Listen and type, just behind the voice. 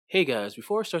Hey guys,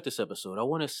 before I start this episode, I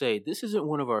want to say this isn't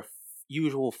one of our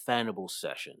usual fanable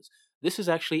sessions. This is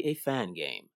actually a fan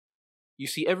game. You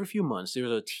see, every few months there's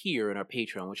a tier in our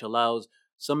Patreon which allows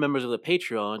some members of the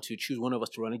Patreon to choose one of us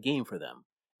to run a game for them.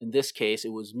 In this case,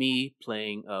 it was me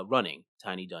running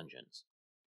Tiny Dungeons.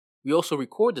 We also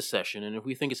record the session, and if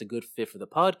we think it's a good fit for the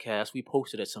podcast, we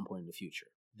post it at some point in the future,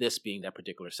 this being that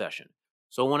particular session.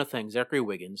 So I want to thank Zachary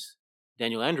Wiggins,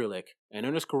 Daniel Andrlik, and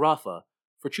Ernest Carafa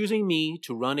for choosing me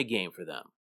to run a game for them.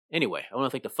 Anyway, I want to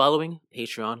thank the following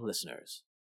Patreon listeners: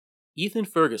 Ethan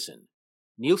Ferguson,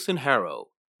 Nielsen Harrow,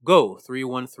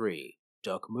 Go313,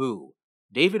 Duck Moo,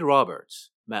 David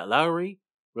Roberts, Matt Lowry,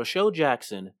 Rochelle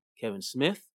Jackson, Kevin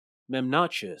Smith,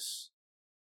 Memnatius,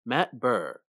 Matt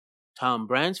Burr, Tom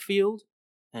Bransfield,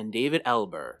 and David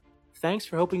Alber. Thanks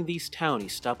for helping these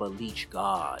townies stop a leech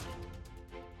god.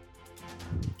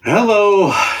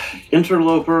 Hello,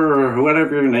 interloper, or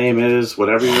whatever your name is,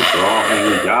 whatever you're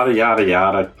drawing, yada, yada,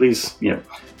 yada. Please,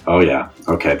 Oh, yeah.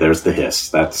 Okay, there's the hiss.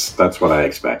 That's what I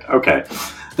expect. Okay.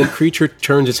 The creature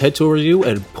turns its head towards you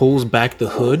and pulls back the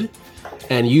hood,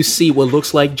 and you see what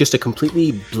looks like just a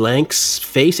completely blank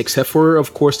face, except for,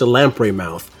 of course, the lamprey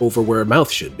mouth over where a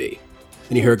mouth should be.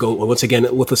 And you hear it go, once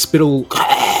again, with a spittle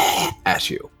at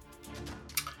you.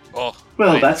 Oh,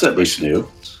 well, that's at least new.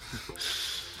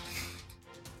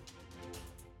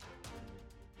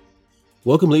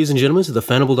 Welcome, ladies and gentlemen, to the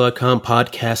Fanable.com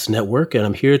podcast network, and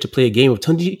I'm here to play a game of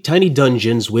Tiny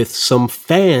Dungeons with some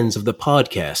fans of the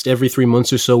podcast. Every 3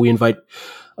 months or so, we invite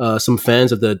some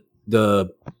fans of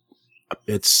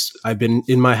I've been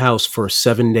in my house for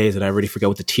 7 days, and I already forgot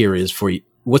what the tier is for you.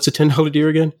 What's the $10 tier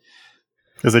again?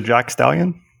 Is it Jack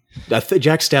Stallion?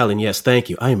 Jack Stallion, yes,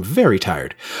 thank you. I am very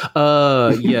tired.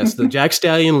 Yes, the Jack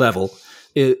Stallion level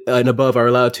and above are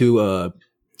allowed to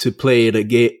play at a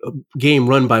game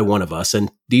run by one of us,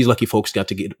 and these lucky folks got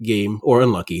to get a game, or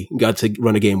unlucky, got to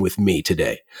run a game with me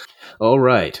today. All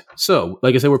right. So,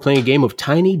 like I said, we're playing a game of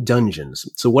Tiny Dungeons.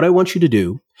 So what I want you to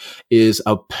do is,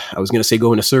 I was going to say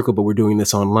go in a circle, but we're doing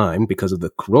this online because of the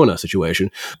corona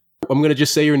situation. I'm going to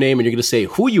just say your name, and you're going to say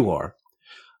who you are,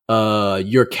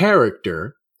 your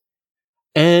character,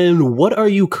 and what are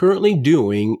you currently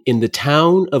doing in the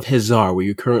town of Hazar, where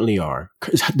you currently are?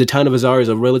 The town of Hazar is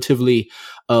a relatively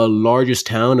largest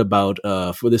town, about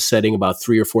for this setting, about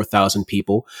 3,000 or 4,000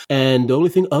 people. And the only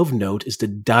thing of note is the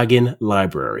Dagon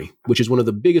Library, which is one of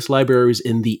the biggest libraries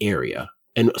in the area.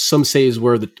 And some say is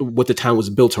where what the town was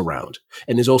built around,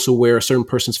 and is also where a certain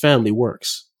person's family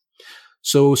works.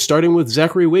 So, starting with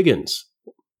Zachary Wiggins,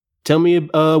 tell me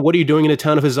what are you doing in the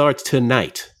town of Hazar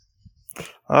tonight?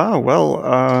 I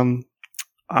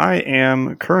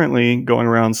am currently going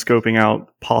around scoping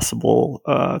out possible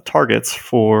targets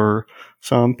for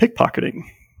some pickpocketing.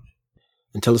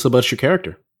 And tell us about your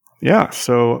character. Yeah,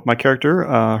 so my character,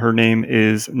 her name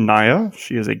is Naya.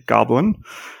 She is a goblin,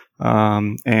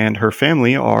 and her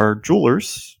family are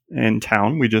jewelers in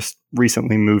town. We just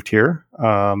recently moved here.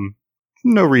 No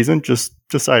reason, just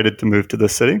decided to move to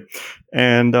this city.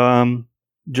 And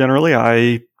generally,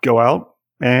 I go out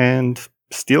and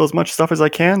steal as much stuff as I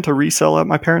can to resell at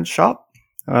my parents' shop,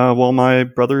 while my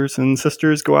brothers and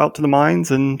sisters go out to the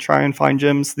mines and try and find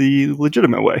gems the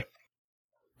legitimate way.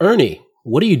 Ernie,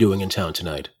 what are you doing in town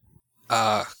tonight?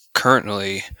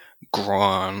 Currently,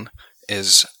 Gron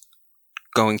is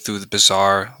going through the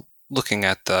bazaar, looking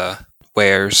at the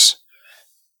wares,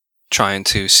 trying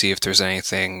to see if there's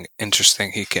anything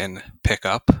interesting he can pick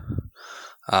up,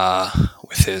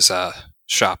 with his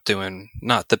shop doing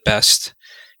not the best.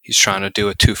 He's trying to do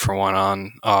a 2-for-1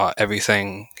 on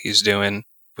everything he's doing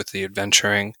with the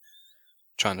adventuring,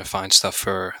 trying to find stuff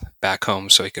for back home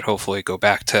so he could hopefully go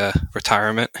back to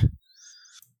retirement.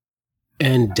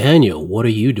 And Daniel, what are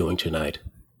you doing tonight?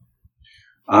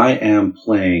 I am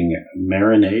playing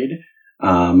Marinade,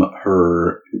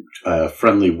 her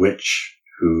friendly witch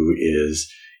who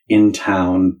is in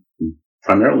town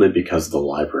primarily because of the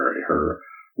library. Her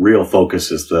real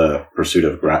focus is the pursuit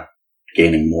of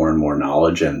gaining more and more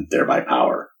knowledge and thereby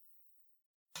power.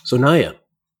 So Naya,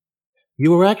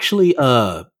 you were actually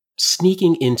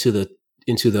sneaking into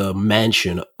the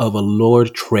mansion of a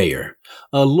Lord Treyer,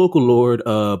 a local lord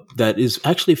that is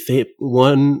actually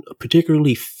one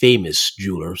particularly famous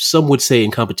jeweler. Some would say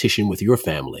in competition with your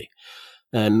family,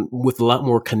 and with a lot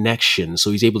more connections,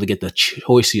 so he's able to get the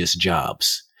choicest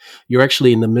jobs. You're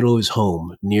actually in the middle of his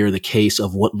home, near the case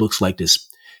of what looks like this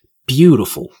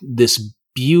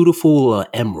beautiful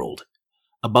emerald,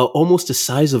 about almost the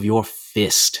size of your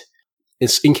fist.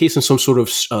 It's encased in some sort of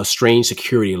strange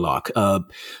security lock.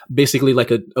 Basically, like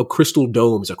a crystal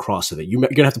dome is across of it. You're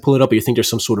going to have to pull it up, but you think there's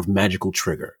some sort of magical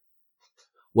trigger.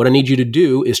 What I need you to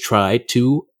do is try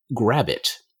to grab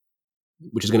it,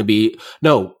 which is going to be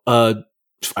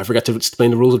I forgot to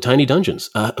explain the rules of Tiny Dungeons.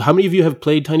 How many of you have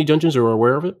played Tiny Dungeons or are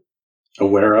aware of it?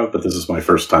 Aware of, but this is my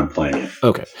first time playing it.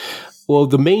 Okay. Well,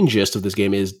 the main gist of this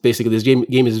game is basically this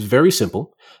game is very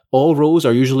simple. All rolls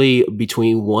are usually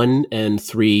between 1 and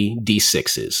 3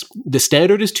 d6s. The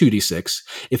standard is 2d6.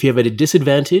 If you have at a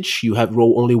disadvantage, you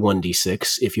roll only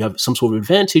 1d6. If you have some sort of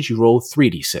advantage, you roll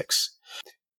 3d6.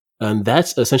 And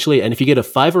that's essentially, and if you get a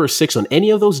 5 or a 6 on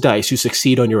any of those dice, you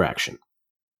succeed on your action.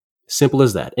 Simple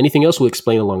as that. Anything else we'll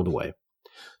explain along the way.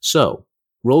 So,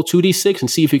 roll 2d6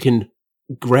 and see if you can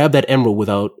grab that emerald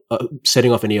without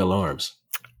setting off any alarms.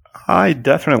 I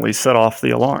definitely set off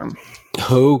the alarm.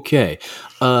 Okay.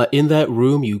 In that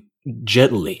room, you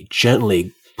gently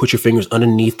put your fingers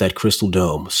underneath that crystal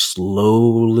dome.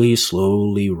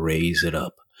 Slowly raise it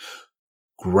up.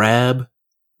 Grab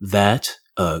that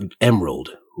emerald.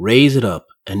 Raise it up.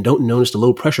 And don't notice the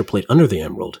low pressure plate under the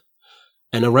emerald.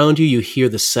 And around you, you hear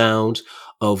the sound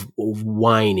of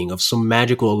whining, of some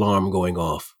magical alarm going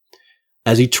off.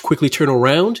 As you quickly turn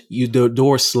around, the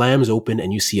door slams open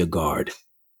and you see a guard.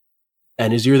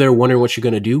 And as you're there wondering what you're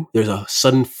going to do, there's a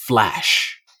sudden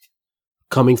flash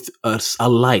coming, a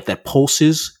light that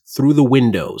pulses through the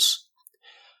windows.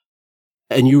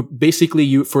 And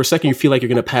for a second, you feel like you're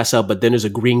going to pass out, but then there's a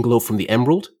green glow from the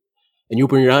emerald. And you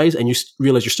open your eyes and you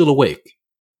realize you're still awake.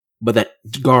 But that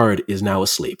guard is now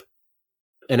asleep.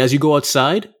 And as you go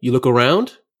outside, you look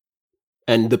around,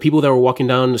 and the people that were walking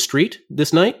down the street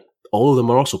this night, all of them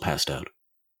are also passed out.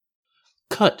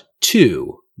 Cut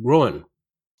to Rowan.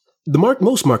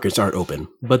 Most markets aren't open,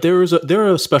 but there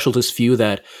are a specialist few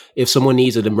that if someone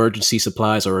needs an emergency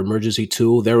supplies or emergency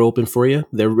tool, they're open for you.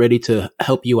 They're ready to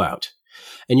help you out.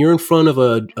 And you're in front of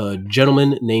a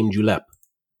gentleman named Julep.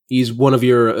 He's one of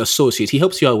your associates. He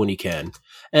helps you out when he can.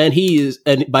 And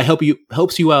by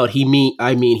helps you out,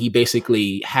 he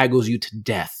basically haggles you to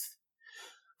death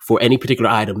for any particular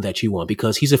item that you want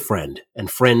because he's a friend and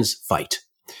friends fight.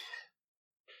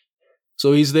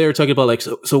 So he's there talking about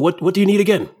so what do you need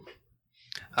again?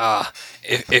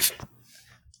 If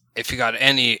you got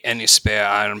any spare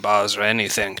iron bars or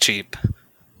anything cheap.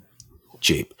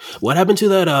 Cheap. What happened to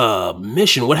that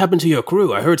mission? What happened to your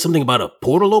crew? I heard something about a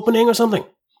portal opening or something.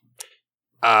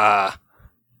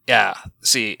 Yeah.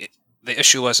 See, the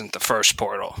issue wasn't the first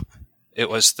portal. It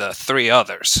was the 3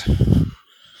 others.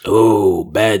 Oh,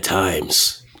 bad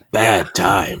times. Bad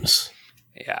times.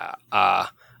 Yeah.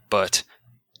 But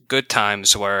good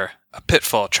times were a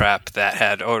pitfall trap that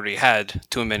had already had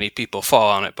too many people fall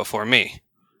on it before me.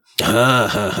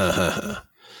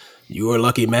 You're a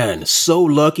lucky man. So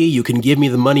lucky you can give me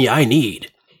the money I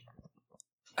need.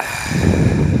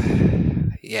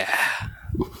 Yeah.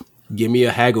 Give me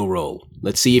a haggle roll.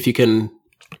 Let's see if you can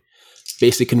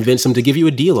basically convince him to give you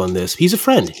a deal on this. He's a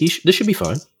friend. This should be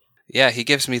fine. Yeah, he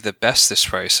gives me the bestest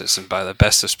prices, and by the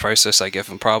bestest prices, I give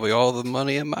him probably all the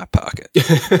money in my pocket. Yeah,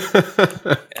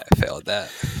 I failed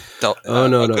that. No.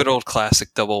 Good old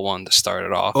classic double one to start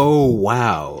it off. Oh,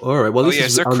 wow. All right. Well,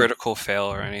 is there critical fail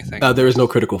or anything? There is no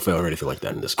critical fail or anything like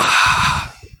that in this game.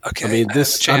 Okay.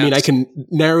 I can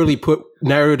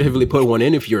narratively put one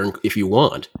in if you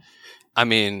want. I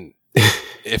mean,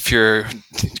 if you're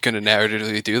going to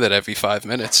narratively do that every 5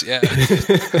 minutes, yeah,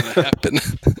 it's going to happen.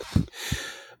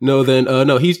 No, then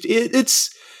no.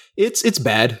 It's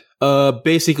bad.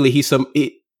 Basically,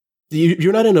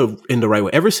 you're not in the right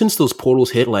way. Ever since those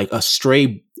portals hit, like a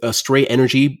stray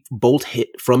energy bolt hit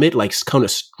from it, like kind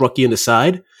of struck you in the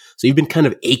side. So you've been kind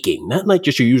of aching, not like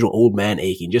just your usual old man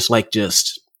aching, just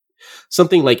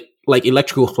something like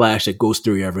electrical flash that goes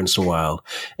through you every once in a while.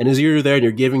 And as you're there and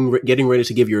you're getting ready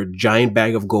to give your giant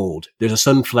bag of gold, there's a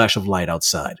sudden flash of light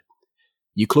outside.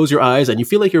 You close your eyes and you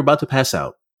feel like you're about to pass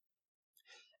out.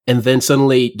 And then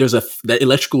suddenly there's that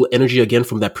electrical energy again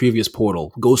from that previous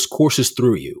portal courses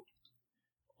through you.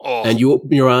 Oh. And you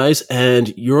open your eyes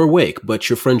and you're awake, but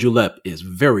your friend Julep is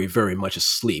very, very much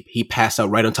asleep. He passed out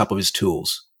right on top of his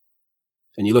tools.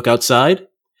 And you look outside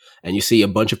and you see a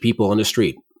bunch of people on the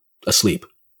street asleep.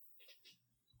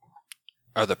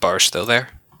 Are the bars still there?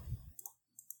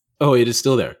 Oh, it is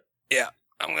still there. Yeah,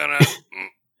 I'm gonna.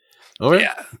 All right.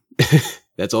 Yeah.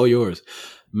 That's all yours.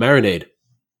 Marinade.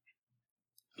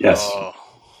 Yes. Oh.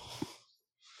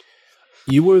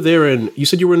 You were there you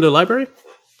said you were in the library?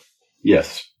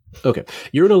 Yes. Okay.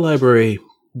 You're in a library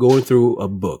going through a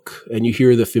book and you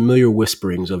hear the familiar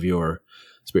whisperings of your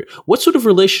spirit. What sort of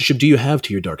relationship do you have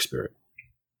to your dark spirit?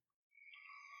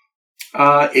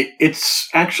 It's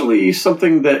actually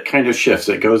something that kind of shifts.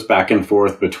 It goes back and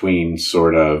forth between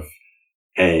sort of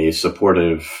a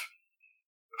supportive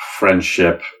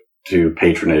friendship to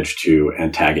patronage to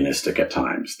antagonistic at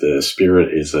times. The spirit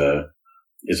is a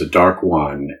dark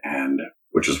one, and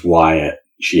which is why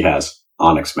she has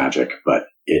onyx magic, but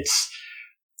it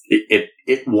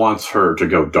wants her to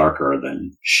go darker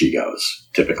than she goes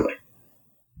typically.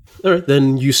 All right,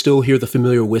 then you still hear the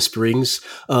familiar whisperings.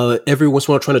 Every once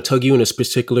in a while, trying to tug you in a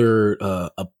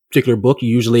particular book,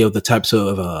 usually of the types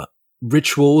of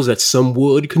rituals that some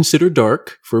would consider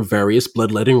dark for various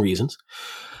bloodletting reasons.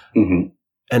 Mm-hmm.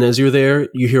 And as you're there,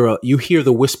 you hear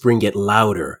the whispering get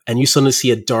louder, and you suddenly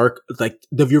see a dark,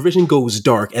 your vision goes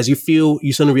dark as you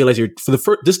suddenly realize this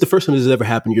is the first time this has ever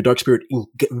happened. Your dark spirit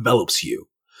envelops you,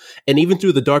 and even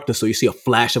through the darkness, so you see a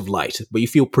flash of light, but you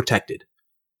feel protected.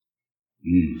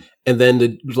 Mm. And then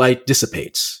the light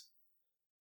dissipates,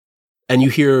 and you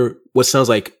hear what sounds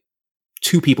like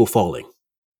two people falling.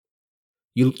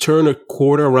 You turn a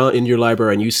corner around in your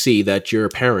library, and you see that your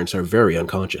parents are very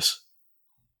unconscious.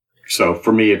 So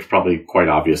for me, it's probably quite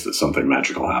obvious that something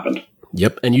magical happened.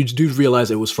 Yep, and you do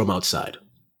realize it was from outside.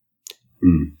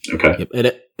 Okay.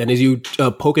 Yep, and as you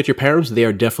poke at your parents, they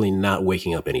are definitely not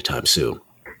waking up anytime soon.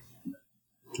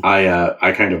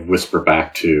 I kind of whisper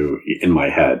back in my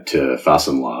head to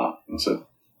Fasenla and said,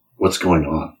 "What's going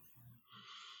on?"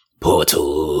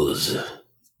 Portals.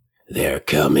 They're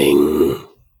coming.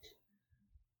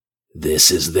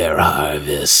 This is their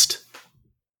harvest.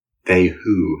 They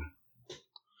who?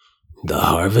 The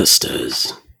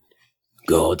harvesters.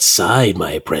 Go outside,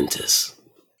 my apprentice.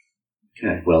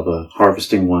 Okay, well, the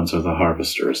harvesting ones are the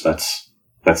harvesters.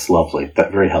 That's lovely.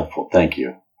 That's very helpful. Thank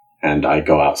you. And I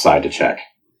go outside to check.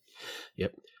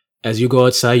 Yep. As you go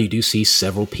outside, you do see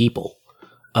several people.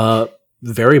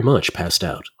 Very much passed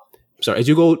out. Sorry, as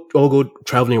you all go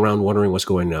traveling around wondering what's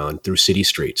going on through city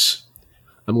streets,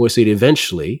 I'm going to say that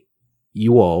eventually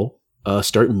you all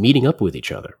start meeting up with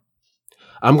each other.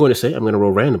 I'm going to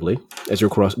roll randomly as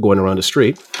you're going around the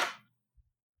street.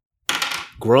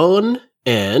 Gron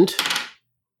and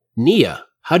Nia,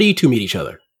 how do you two meet each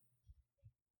other?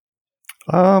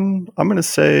 I'm going to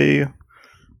say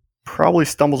probably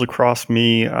stumbles across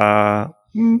me,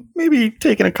 maybe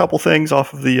taking a couple things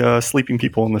off of the sleeping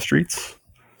people in the streets.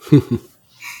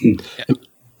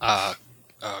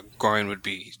 Gorin would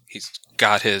be, he's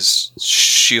got his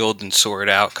shield and sword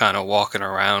out, kind of walking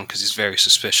around because he's very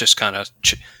suspicious, kind of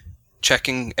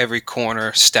checking every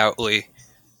corner stoutly,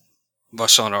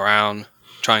 rustling around,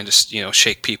 trying to,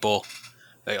 shake people.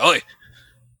 Like, oi!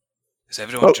 Is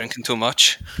everyone drinking too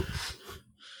much?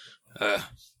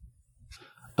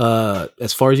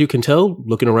 As far as you can tell,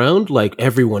 looking around, like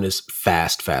everyone is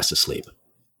fast asleep.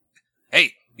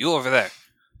 Hey, you over there.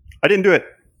 I didn't do it.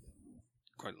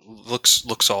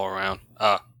 Looks all around.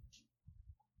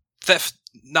 Theft.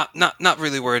 Not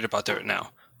really worried about that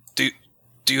now. Do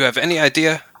you have any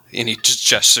idea? And he just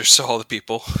gestures to all the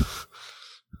people.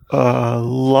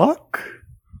 Luck.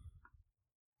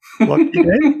 Lucky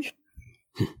day.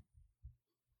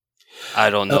 I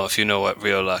don't know if you know what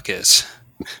real luck is.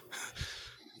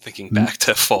 Thinking back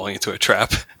to falling into a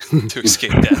trap to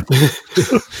escape death.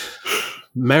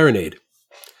 Marinade.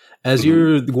 As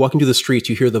you're walking through the streets,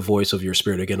 you hear the voice of your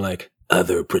spirit again, like,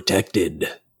 "Other protected.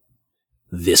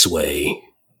 This way."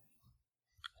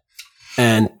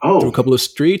 And through a couple of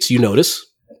streets, you notice.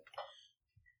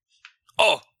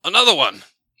 Oh, another one.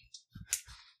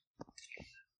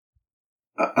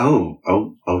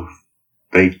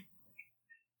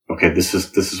 Okay, this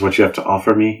is what you have to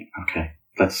offer me? Okay,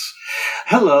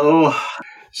 hello.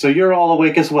 So you're all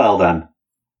awake as well, then?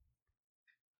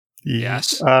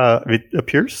 Yes. It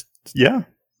appears, yeah.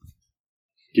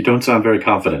 You don't sound very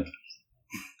confident.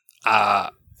 I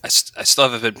still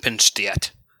haven't been pinched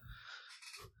yet.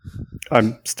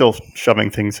 I'm still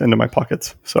shoving things into my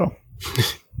pockets, so.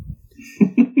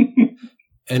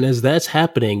 And as that's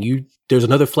happening, there's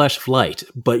another flash of light,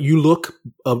 but you look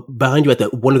behind you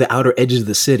at one of the outer edges of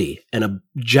the city, and a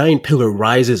giant pillar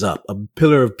rises up, a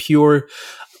pillar of pure,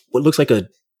 what looks like a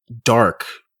dark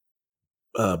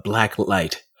black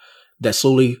light that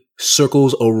slowly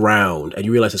circles around, and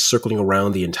you realize it's circling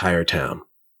around the entire town.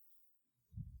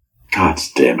 God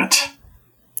damn it.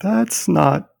 That's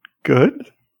not good.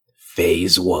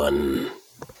 Phase 1.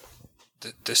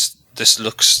 This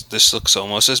looks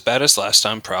almost as bad as last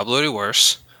time, probably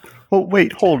worse. Well,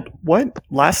 wait, hold. What?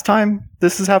 Last time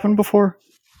this has happened before?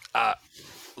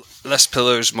 Less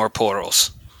pillars, more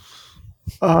portals.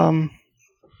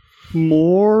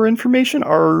 More information?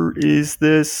 Or is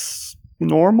this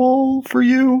normal for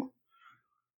you?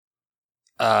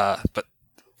 But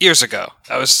years ago.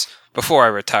 That was before I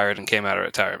retired and came out of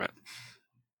retirement.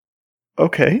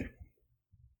 Okay.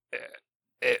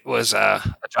 It was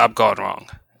a job gone wrong.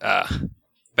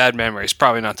 Bad memories.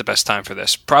 Probably not the best time for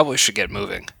this. Probably should get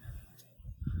moving.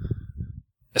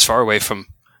 As far away from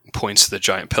points to the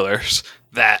giant pillars.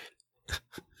 That.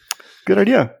 Good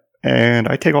idea. And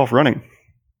I take off running.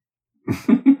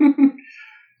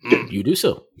 You do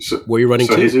so. Where are you running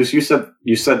to? Jesus, you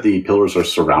said the pillars are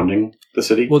surrounding the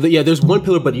city? Well, there's one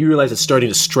pillar, but you realize it's starting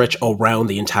to stretch around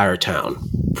the entire town.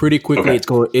 Pretty quickly,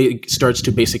 it starts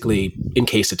to basically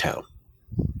encase the town.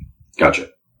 Gotcha.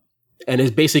 And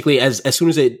it's basically, as soon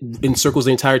as it encircles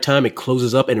the entire town, it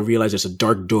closes up and it realizes there's a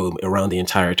dark dome around the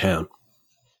entire town.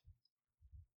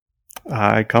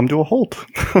 I come to a halt.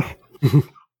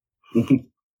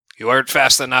 You weren't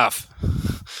fast enough.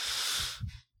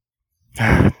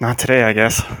 Not today, I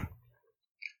guess.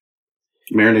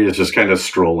 Marinade is just kind of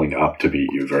strolling up to meet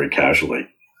you very casually.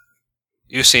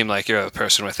 You seem like you're the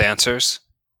person with answers.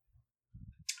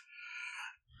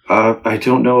 I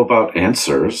don't know about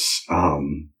answers.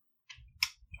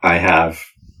 I have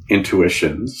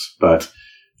intuitions, but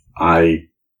I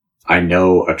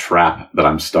know a trap that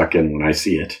I'm stuck in when I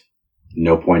see it.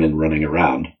 No point in running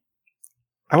around.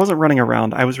 I wasn't running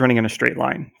around. I was running in a straight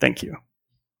line. Thank you.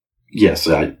 Yes,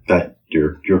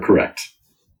 you're correct.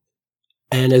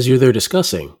 And as you're there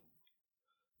discussing,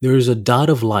 there's a dot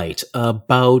of light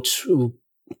about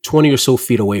 20 or so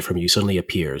feet away from you suddenly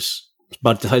appears. It's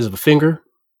about the size of a finger,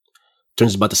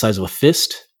 turns about the size of a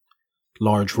fist,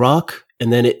 large rock,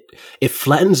 and then it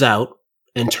flattens out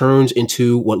and turns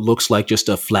into what looks like just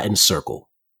a flattened circle.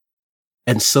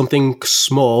 And something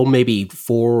small, maybe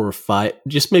 4 or 5,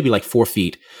 just maybe like 4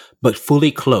 feet, but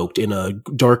fully cloaked in a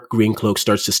dark green cloak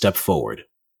starts to step forward.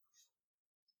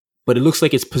 But it looks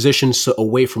like it's positioned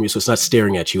away from you, so it's not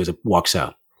staring at you as it walks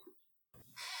out.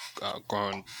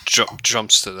 Goron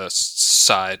jumps to the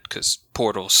side because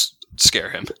portals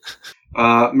scare him.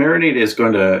 Marinade is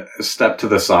going to step to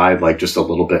the side, like just a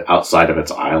little bit outside of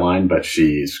its eye line, but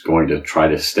she's going to try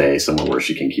to stay somewhere where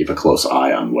she can keep a close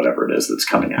eye on whatever it is that's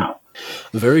coming out.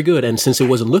 Very good. And since it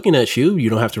wasn't looking at you, you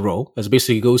don't have to roll. As it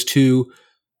basically goes to,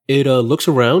 it looks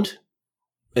around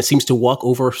and seems to walk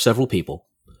over several people.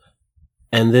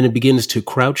 And then it begins to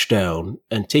crouch down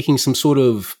and taking some sort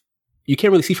of, you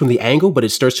can't really see from the angle, but it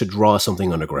starts to draw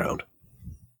something underground.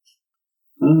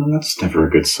 That's never a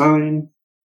good sign.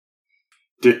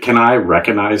 Can I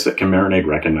recognize it? Can Marinade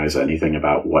recognize anything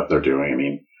about what they're doing? I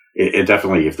mean, it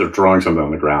definitely, if they're drawing something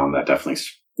on the ground, that definitely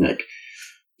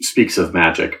speaks of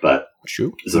magic, but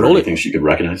True. Is there anything she could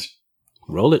recognize?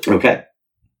 Roll it. Okay.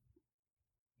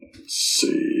 Let's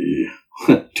see.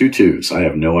 2 2s. I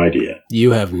have no idea.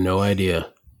 You have no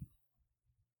idea.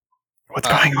 What's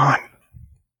going on?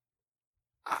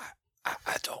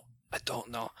 I don't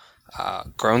know.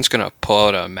 Groan's gonna pull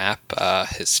out a map,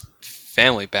 his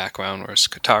family background was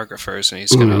cartographers, and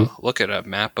he's gonna look at a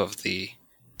map of the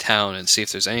town and see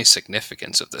if there's any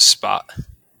significance of the spot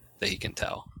that he can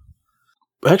tell.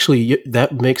 Actually,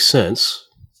 that makes sense.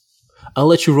 I'll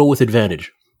let you roll with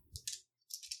advantage.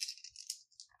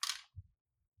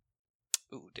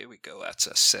 Ooh, there we go. That's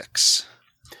a 6.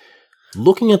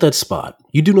 Looking at that spot,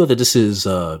 you do know that this is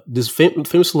this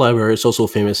famous library. It's also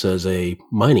famous as a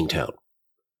mining town,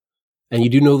 and you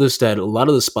do notice that a lot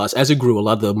of the spots, as it grew, a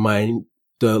lot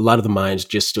of the mines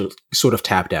just sort of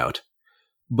tapped out.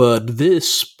 But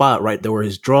this spot right there, where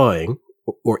his drawing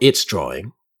or its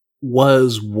drawing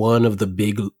was one of the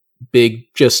big,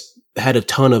 just had a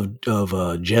ton of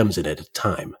gems in it at the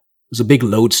time. It was a big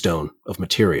lodestone of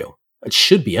material. It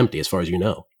should be empty as far as you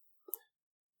know.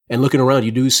 And looking around,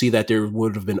 you do see that there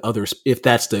would have been others. If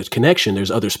that's the connection,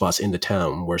 there's other spots in the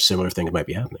town where similar things might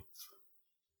be happening.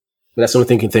 But that's the only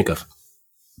thing you can think of.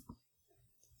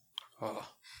 Oh,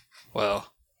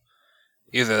 well,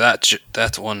 either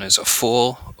that one is a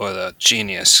fool or the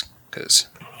genius, because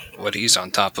what he's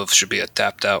on top of should be a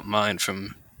tapped out mine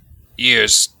from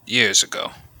years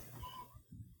ago.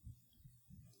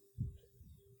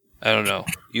 I don't know.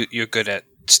 You're good at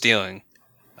stealing.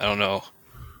 I don't know.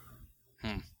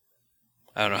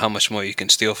 I don't know how much more you can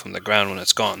steal from the ground when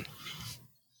it's gone.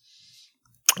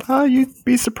 You'd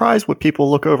be surprised what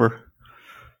people look over.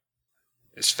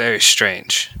 It's very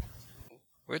strange.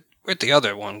 Where'd the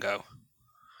other one go?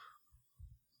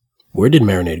 Where did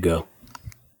Marinade go?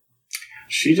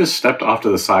 She just stepped off to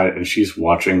the side and she's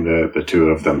watching the two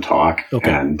of them talk.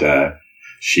 Okay. And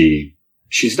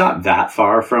she's not that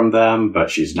far from them,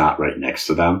 but she's not right next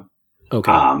to them.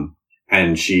 Okay.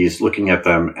 And she's looking at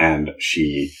them and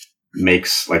she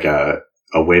makes like a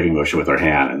waving motion with her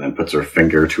hand and then puts her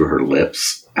finger to her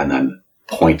lips and then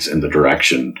points in the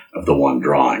direction of the one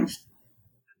drawing.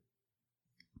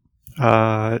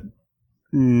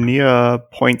 Nia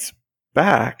points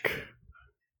back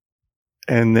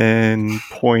and then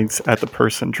points at the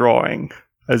person drawing,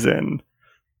 as in,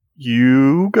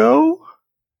 you go?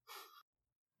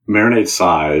 Marinade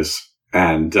sighs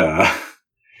and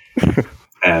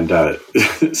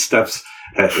steps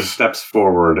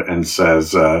forward and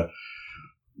says,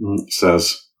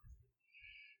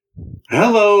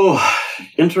 "Hello,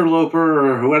 interloper,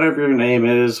 or whatever your name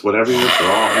is, whatever you're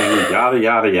drawing, yada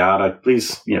yada yada.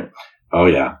 Please, Oh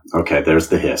yeah, okay. There's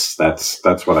the hiss. That's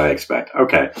what I expect.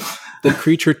 Okay." The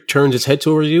creature turns its head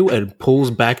towards you and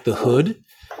pulls back the hood,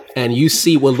 and you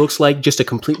see what looks like just a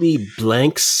completely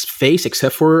blank face,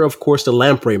 except for, of course, the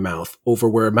lamprey mouth over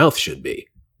where a mouth should be.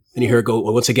 And you hear it go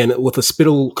once again with a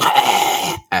spittle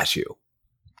at you.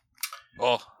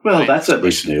 Well, that's at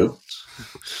least new.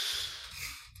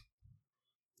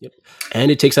 Yep.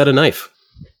 And it takes out a knife.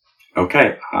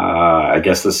 Okay. I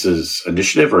guess this is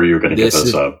initiative, or you're going to give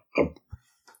us a...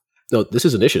 No, this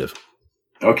is initiative.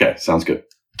 Okay, sounds good.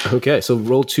 Okay, so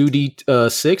roll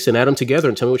 2d6 and add them together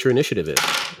and tell me what your initiative is.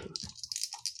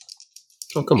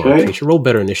 Oh, come on, creature. Roll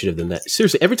better initiative than that.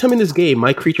 Seriously, every time in this game,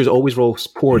 my creatures always roll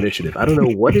poor initiative. I don't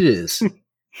know what it is.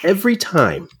 Every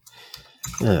time.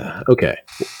 Okay.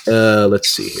 Let's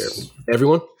see here.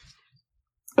 Everyone?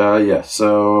 Yeah,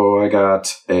 so I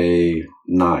got a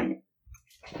 9.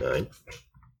 9.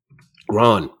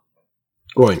 Groin.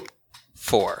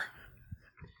 4.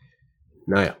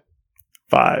 Naya.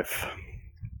 5.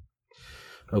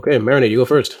 Okay, Marinade, you go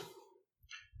first.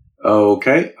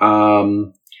 Okay.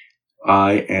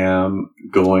 I am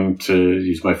going to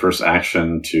use my first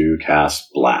action to cast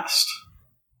Blast.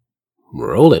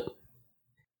 Roll it.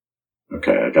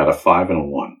 Okay, I got a 5 and a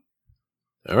 1.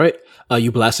 All right.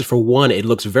 You blasted for 1. It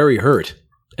looks very hurt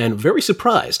and very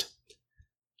surprised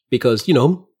because,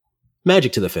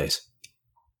 magic to the face.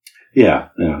 Yeah.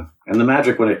 And the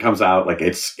magic, when it comes out, like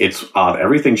it's odd.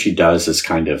 Everything she does is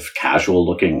kind of casual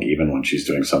looking, even when she's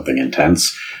doing something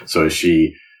intense. So as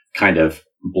she kind of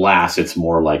blasts, it's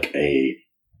more like a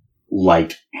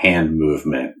light hand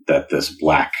movement that this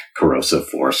black corrosive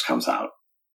force comes out.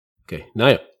 Okay,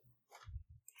 Naya.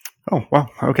 Oh, wow.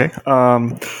 Okay.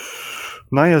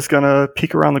 Naya's going to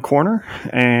peek around the corner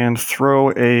and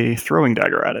throw a throwing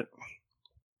dagger at it.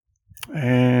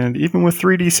 And even with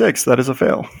 3d6, that is a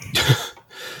fail.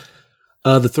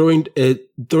 The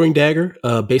throwing dagger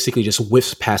basically just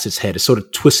whiffs past its head. It sort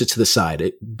of twisted to the side.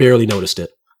 It barely noticed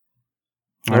it.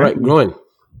 All right, Groin.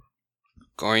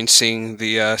 Groin, seeing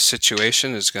the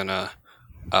situation, is going to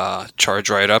charge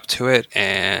right up to it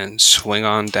and swing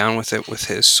on down with it with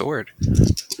his sword.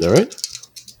 All right.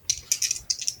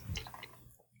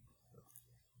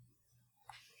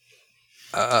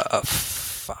 A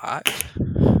 5.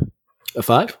 A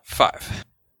 5? 5.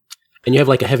 And you have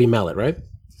like a heavy mallet, right?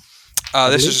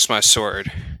 This is just my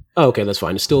sword. Oh, okay, that's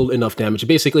fine. It's still enough damage.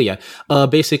 Basically, yeah.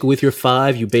 Basically, with your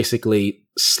 5, you basically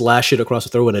slash it across the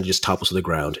throat and it just topples to the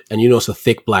ground. And you notice a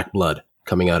thick black blood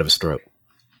coming out of his throat.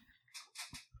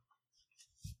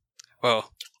 Well,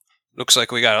 looks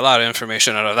like we got a lot of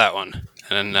information out of that one.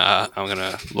 And I'm going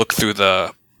to look through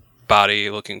the body,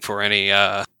 looking for any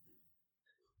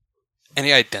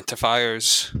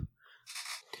identifiers.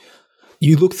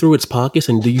 You look through its pockets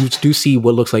and you do see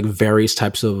what looks like various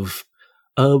types of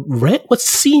what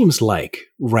seems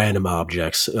like random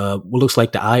objects. What looks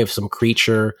like the eye of some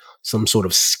creature, some sort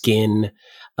of skin,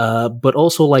 but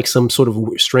also like some sort of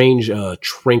strange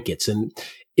trinkets, and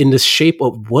in the shape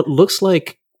of what looks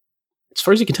like, as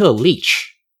far as you can tell, a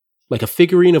leech, like a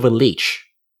figurine of a leech,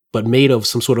 but made of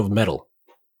some sort of metal.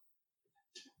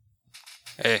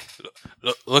 Hey,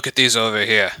 look at these over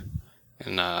here.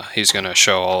 And he's going to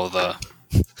show all the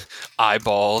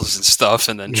eyeballs and stuff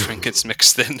and then trinkets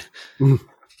mixed in.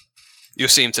 You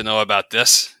seem to know about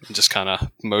this. And just kind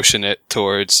of motion it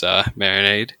towards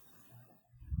Marinade.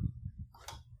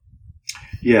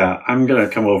 Yeah, I'm going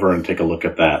to come over and take a look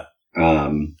at that.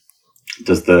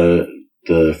 Does the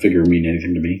figure mean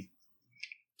anything to me?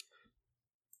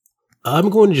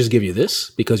 I'm going to just give you this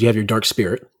because you have your dark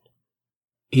spirit.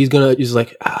 He's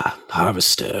like,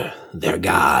 harvester, their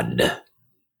god.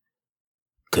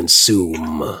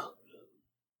 Consume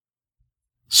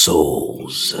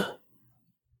souls.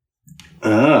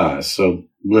 So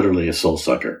literally a soul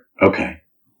sucker. Okay.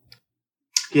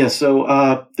 Yeah,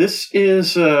 so this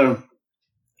is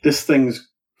this thing's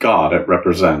god it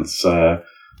represents.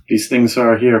 These things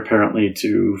are here apparently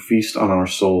to feast on our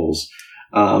souls.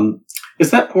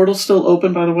 Is that portal still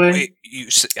open, by the way? Wait,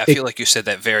 I feel like you said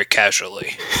that very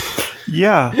casually.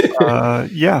 Yeah.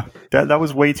 Yeah. That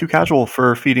was way too casual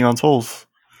for feeding on souls.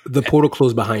 The portal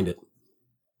closed behind it.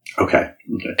 Okay.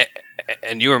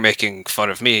 And you were making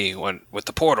fun of me with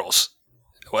the portals.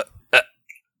 What?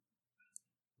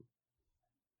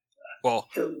 Well,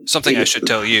 something I should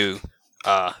tell you.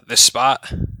 This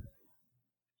spot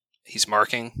he's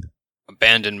marking,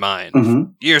 abandoned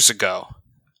mine, years ago.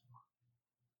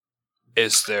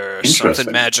 Is there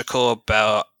something magical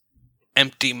about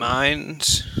empty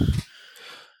mines?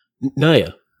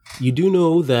 Naya, you do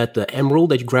know that the emerald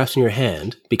that you grasp in your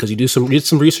hand, because you did some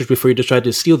research before you decided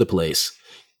to steal the place,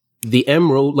 the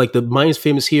emerald, like the mines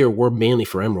famous here, were mainly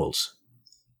for emeralds.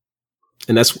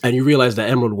 And you realize that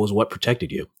emerald was what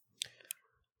protected you.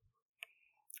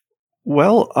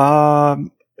 Well,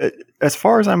 as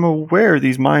far as I'm aware,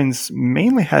 these mines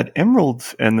mainly had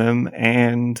emeralds in them,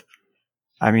 and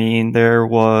I mean, there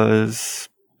was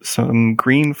some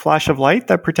green flash of light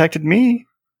that protected me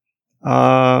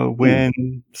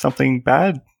when something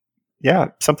bad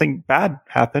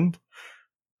happened.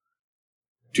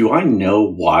 Do I know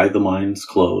why the mines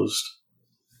closed?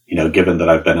 Given that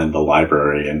I've been in the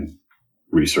library and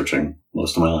researching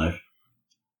most of my life.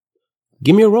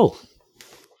 Give me a roll.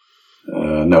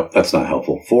 No, that's not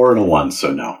helpful. 4 and a 1,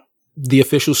 so no. The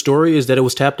official story is that it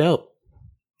was tapped out.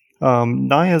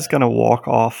 Naya's going to walk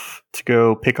off to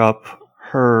go pick up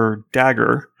her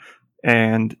dagger,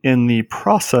 and in the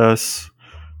process,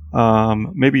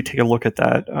 maybe take a look at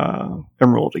that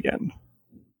emerald again.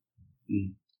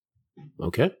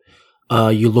 Okay.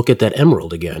 You look at that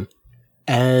emerald again,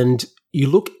 and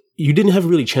you didn't have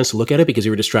really a chance to look at it because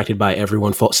you were distracted by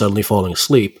everyone suddenly falling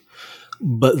asleep.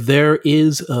 But there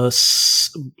is right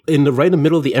in the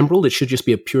middle of the emerald, it should just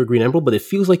be a pure green emerald, but it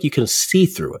feels like you can see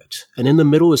through it. And in the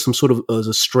middle is some sort of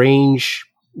a strange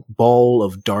ball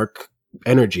of dark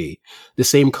energy, the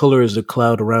same color as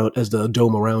the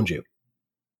dome around you.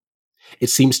 It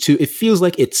feels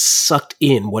like it sucked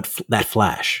in that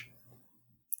flash.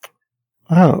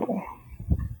 Oh.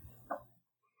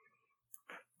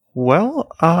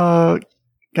 Well,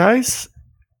 guys,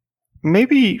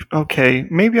 maybe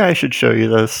I should show you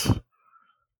this.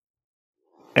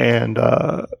 And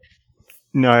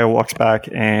Naya walks back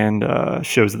and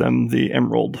shows them the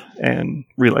emerald and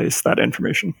relays that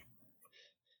information.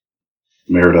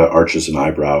 Merida arches an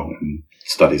eyebrow and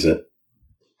studies it.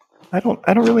 I don't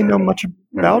really know much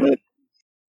about it,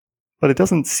 but it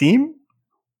doesn't seem,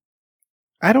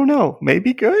 I don't know,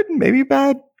 maybe good, maybe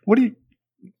bad.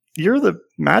 You're the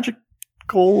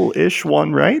magical-ish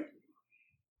one, right?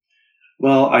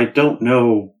 Well, I don't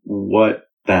know what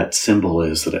that symbol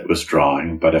is that it was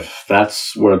drawing, but if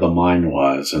that's where the mine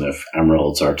was, and if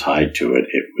emeralds are tied to it,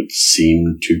 it would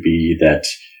seem to be that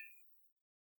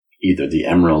either the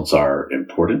emeralds are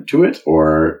important to it,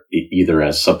 or either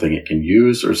as something it can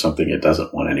use, or something it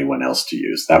doesn't want anyone else to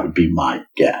use. That would be my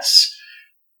guess.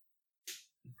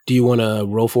 Do you want to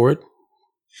roll for it?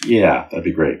 Yeah, that'd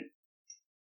be great.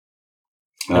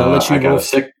 I'll let you I got a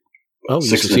 6. Oh,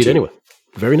 you succeed anyway.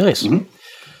 Very nice. Mm-hmm.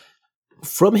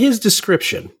 From his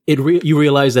description, you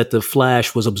realize that the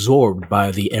flash was absorbed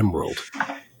by the emerald.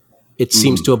 It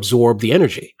seems to absorb the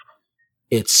energy.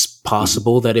 It's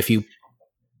possible that if you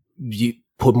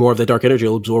put more of the dark energy,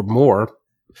 it'll absorb more.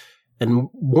 And the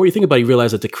more you think about it, you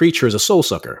realize that the creature is a soul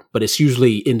sucker, but it's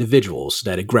usually individuals,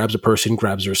 that it grabs a person,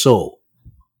 grabs their soul.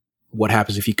 What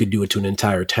happens if you could do it to an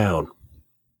entire town?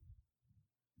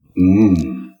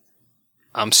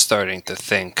 I'm starting to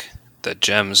think the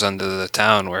gems under the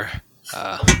town were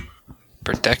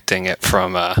protecting it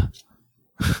from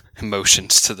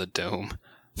emotions to the dome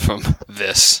from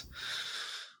this.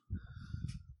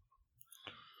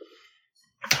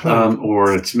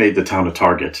 Or it's made the town a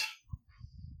target.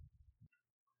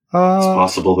 It's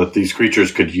possible that these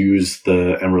creatures could use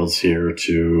the emeralds here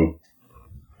to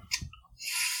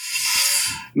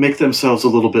make themselves a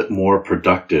little bit more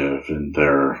productive in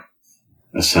their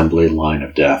assembly line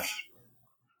of death.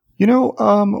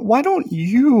 Why don't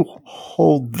you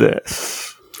hold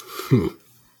this?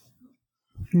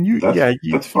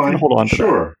 That's fine. Can hold on to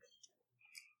that.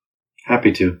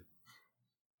 Happy to.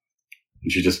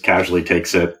 And she just casually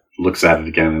takes it, looks at it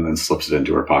again, and then slips it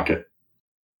into her pocket.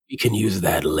 You can use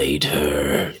that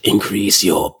later. Increase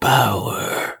your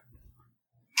power.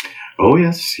 Oh,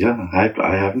 yes. Yeah,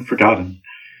 I haven't forgotten.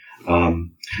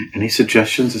 Any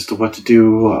suggestions as to what to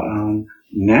do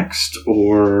next,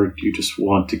 or do you just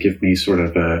want to give me sort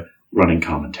of a running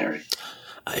commentary?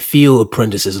 I feel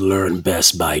apprentices learn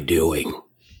best by doing.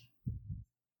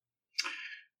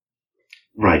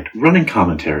 Right, running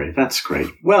commentary. That's great.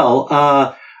 Well,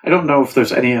 I don't know if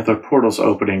there's any other portals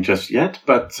opening just yet,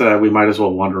 but we might as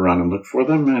well wander around and look for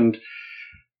them, and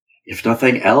if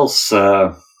nothing else,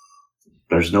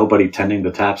 there's nobody tending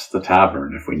the taps at the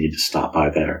tavern if we need to stop by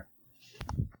there.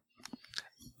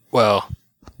 Well,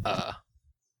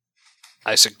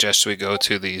 I suggest we go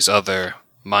to these other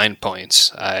mine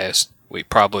points. I we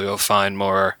probably will find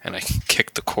more, and I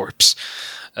kick the corpse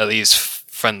of these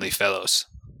friendly fellows.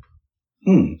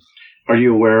 Are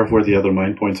you aware of where the other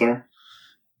mine points are?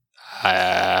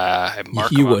 I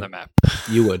mark them on the map.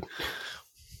 You would.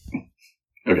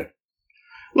 Okay.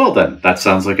 Well then, that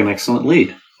sounds like an excellent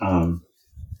lead.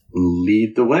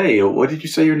 Lead the way. What did you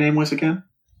say your name was again?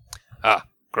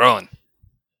 Groen.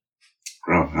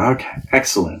 Groen. Okay,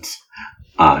 excellent.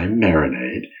 I'm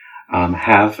Marinade.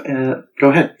 Go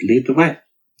ahead, lead the way.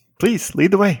 Please,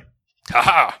 lead the way.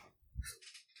 Ha-ha!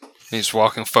 He's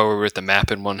walking forward with the map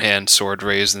in one hand, sword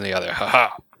raised in the other.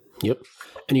 Ha-ha! Yep.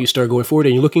 And you start going forward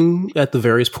and you're looking at the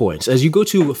various points. As you go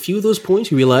to a few of those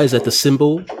points, you realize that the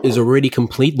symbol is already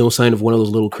complete, no sign of one of those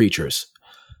little creatures.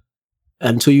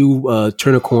 Until you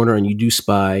turn a corner and you do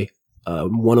spy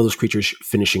one of those creatures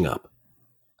finishing up.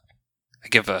 I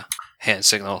give a hand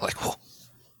signal, like, whoa.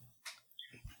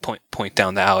 Point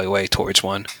down the alleyway towards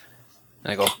one.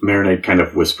 And I go, Marinade kind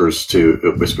of whispers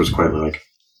quietly, like,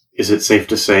 is it safe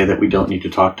to say that we don't need to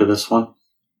talk to this one?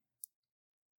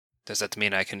 does that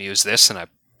mean I can use this? And I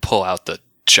pull out the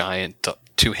giant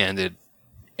two-handed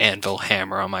anvil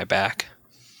hammer on my back.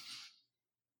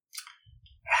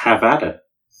 Have at it.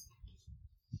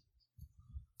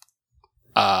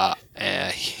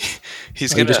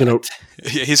 He's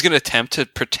gonna attempt to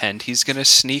pretend he's gonna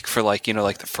sneak for like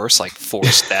the first 4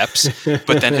 steps,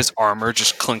 but then his armor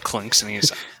just clinks and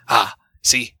he's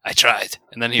see, I tried,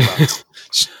 and then he runs.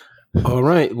 All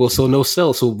right, well, so no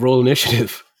cell, so roll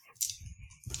initiative.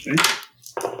 Okay.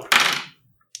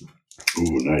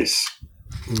 Ooh, nice.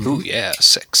 Ooh, yeah,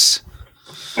 6.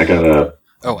 I got a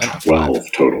and a 12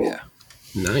 5. total. Yeah.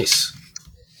 Nice.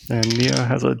 And Nia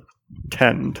has a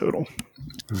 10 total.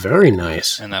 Very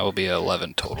nice. And that will be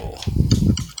 11 total.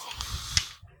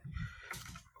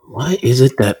 Why is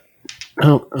it that...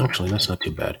 Oh, actually, that's not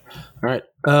too bad. All right.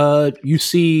 You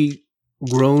see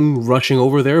Groan rushing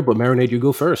over there, but Marinade, you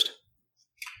go first.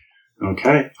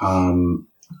 Okay.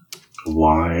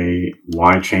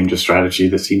 Why change a strategy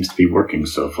that seems to be working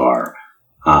so far?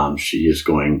 She is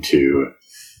going to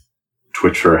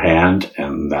twitch her hand,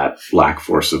 and that black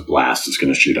force of blast is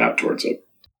going to shoot out towards it.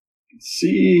 Let's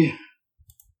see.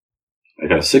 I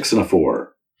got a 6 and a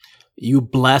 4. You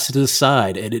blast it to the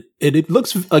side, and it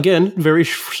looks, again, very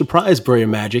surprised by your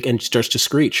magic, and starts to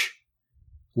screech.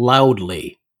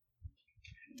 Loudly.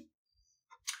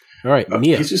 All right,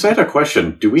 Nia. Jesus, I had a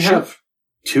question. Do we have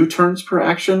 2 turns per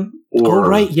action? Or... Oh,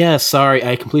 right, yeah, sorry,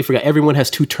 I completely forgot. Everyone has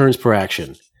 2 turns per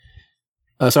action.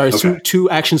 Okay. 2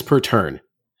 actions per turn.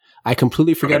 I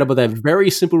completely forgot about that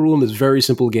very simple rule in this very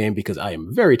simple game because I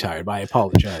am very tired, but I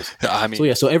apologize.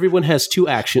 So everyone has 2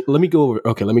 actions. Let me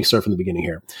start from the beginning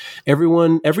here.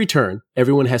 Every turn,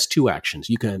 everyone has 2 actions.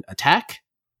 You can attack,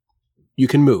 you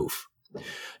can move.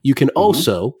 You can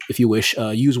also, if you wish,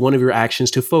 use one of your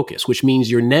actions to focus, which means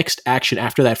your next action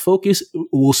after that focus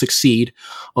will succeed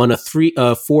on a 3,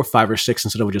 4, 5, or 6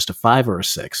 instead of just a 5 or a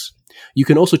 6. You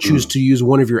can also choose to use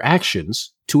one of your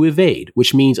actions to evade,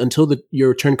 which means until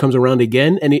your turn comes around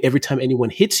again, and every time anyone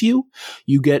hits you,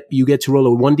 you get to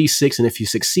roll a 1d6, and if you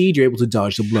succeed, you're able to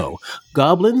dodge the blow.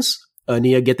 Goblins,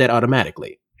 Nia, get that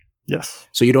automatically. Yes.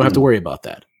 So you don't have to worry about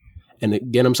that. And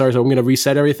again, I'm sorry, so I'm going to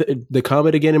reset the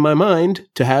comment again in my mind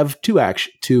to have 2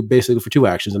 actions, for 2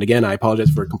 actions. And again, I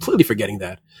apologize for completely forgetting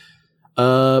that.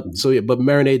 But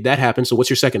Marinade, that happened. So what's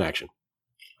your second action?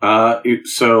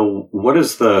 So what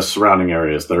is the surrounding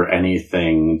area? Is there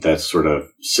anything that's sort of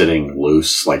sitting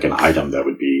loose, like an item that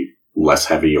would be less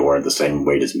heavy or the same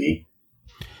weight as me?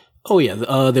 Oh, yeah.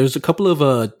 There's a couple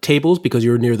of tables because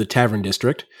you're near the tavern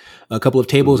district. A couple of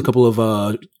tables, a couple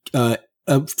of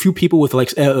a few people with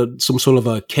some sort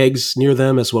of kegs near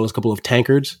them, as well as a couple of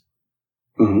tankards.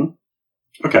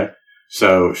 Mm-hmm. Okay.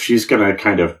 So she's going to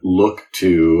kind of look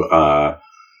to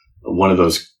one of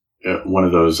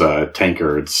those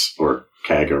tankards or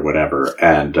keg or whatever,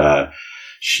 and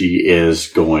she is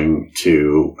going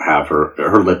to have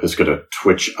her lip is going to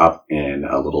twitch up in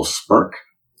a little smirk,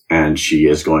 and she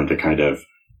is going to kind of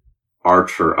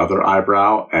arch her other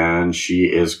eyebrow, and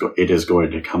it is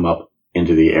going to come up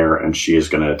into the air, and she is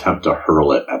going to attempt to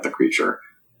hurl it at the creature.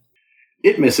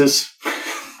 It misses.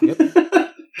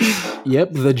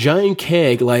 Yep, the giant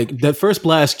keg, that first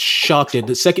blast shocked it.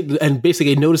 The second, and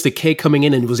basically it noticed the keg coming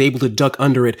in and was able to duck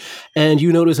under it. And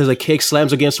you notice as a keg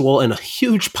slams against the wall and a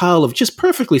huge pile of just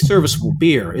perfectly serviceable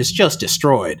beer is just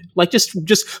destroyed.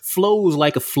 Just flows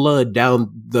like a flood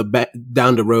down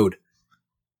the road.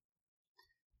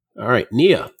 All right,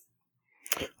 Nia.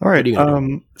 All right.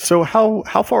 So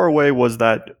how far away was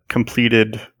that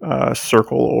completed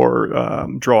circle or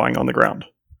drawing on the ground?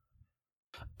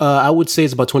 I would say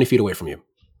it's about 20 feet away from you.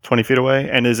 20 feet away.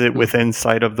 And is it within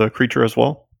sight of the creature as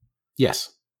well?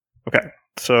 Yes. Okay.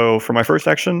 So for my first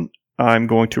action, I'm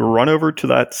going to run over to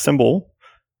that symbol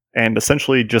and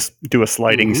essentially just do a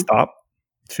sliding stop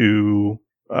to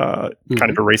kind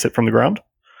of erase it from the ground.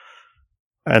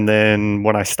 And then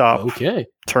when I stop,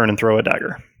 turn and throw a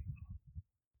dagger.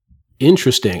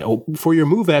 Interesting. Oh, for your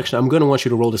move action, I'm going to want you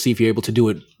to roll to see if you're able to do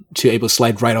it, able to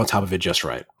slide right on top of it just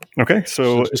right. Okay,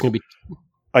 so it's going to be.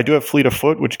 I do have fleet of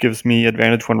foot, which gives me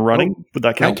advantage when running. Would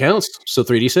that count? That counts. So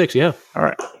 3d6, yeah. All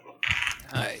right.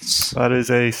 Nice. That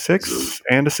is a 6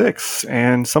 and a 6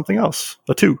 and something else.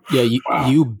 A 2. Yeah,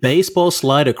 you baseball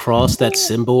slide across that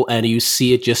symbol and you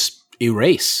see it just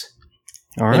erase.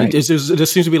 All right. There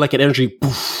seems to be like an energy,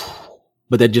 poof,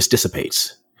 but that just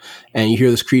dissipates. And you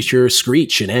hear this creature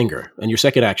screech in anger. And your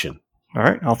second action. All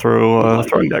right, I'll throw a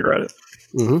throwing dagger at it.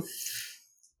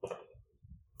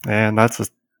 And that's a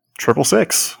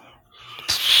 666.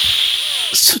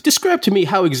 So describe to me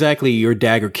how exactly your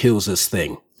dagger kills this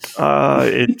thing.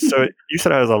 You said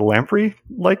it has a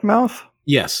lamprey-like mouth?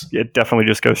 Yes. It definitely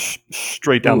just goes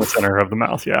straight down the center of the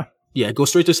mouth, yeah. Yeah, it goes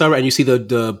straight to the side, and you see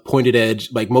the pointed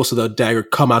edge, like most of the dagger,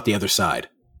 come out the other side.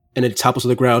 And it topples to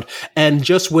the ground. And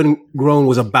just when Groan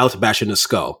was about to bash in the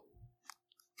skull.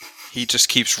 He just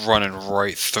keeps running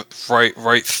right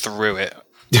through it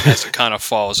as it kind of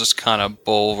falls, just kind of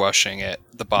bull rushing it,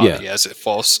 the body as it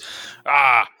falls.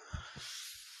 Ah!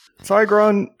 Sorry,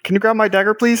 Groan. Can you grab my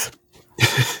dagger, please?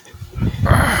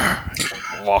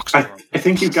 Walks I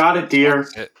think you got it, dear.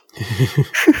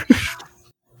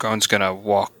 Groan's gonna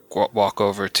walk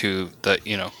over to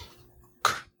the,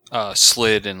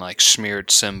 slid and like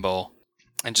smeared symbol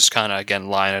and just kind of again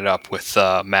line it up with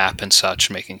map and such,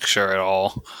 making sure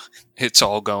it's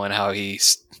all going how he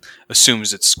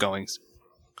assumes it's going.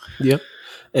 Yep.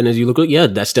 And as you look,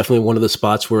 that's definitely one of the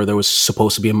spots where there was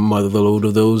supposed to be a motherload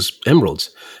of those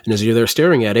emeralds. And as you're there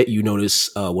staring at it, you notice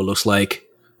what looks like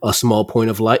a small point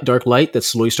of light, dark light that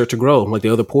slowly starts to grow, like the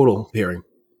other portal appearing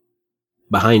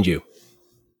behind you.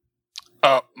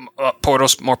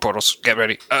 Portals, more portals. Get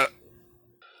ready.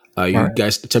 Are you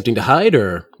guys attempting to hide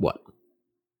or what?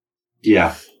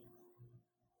 Yeah.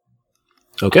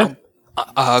 Okay.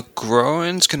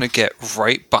 Groen's gonna get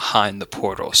right behind the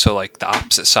portal, so like the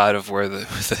opposite side of where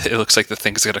it looks like the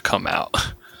thing's gonna come out.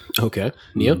 Okay.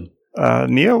 Nia?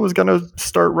 Nia was gonna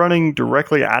start running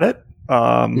directly at it,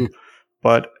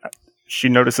 but she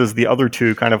notices the other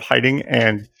two kind of hiding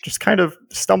and just kind of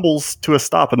stumbles to a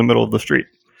stop in the middle of the street,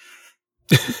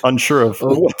 unsure of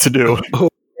what to do.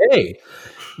 Okay.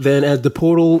 Then as the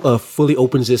portal fully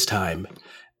opens this time,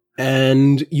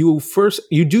 and you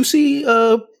do see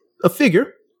a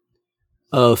figure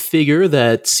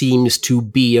that seems to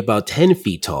be about 10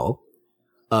 feet tall,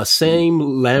 same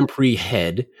lamprey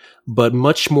head, but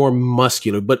much more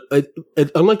muscular. But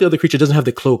unlike the other creature, it doesn't have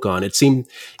the cloak on. It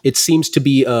seems to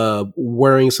be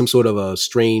wearing some sort of a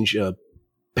strange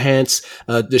pants,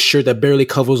 the shirt that barely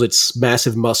covers its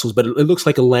massive muscles, but it looks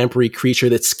like a lamprey creature.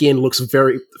 That skin looks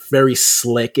very, very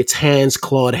slick. Its hands,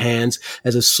 clawed hands,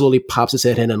 as it slowly pops its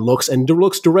head in and looks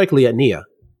directly at Nia.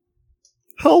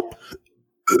 Help!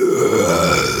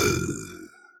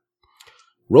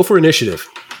 Roll for initiative.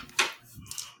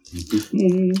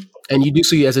 And you do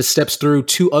see as it steps through,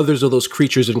 two others of those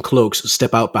creatures in cloaks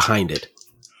step out behind it.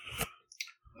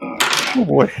 Oh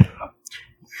boy.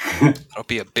 That'll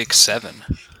be a big 7.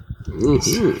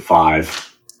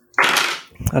 5.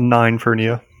 A 9 for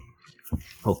Nia.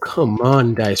 Oh, come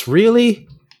on, dice. Really?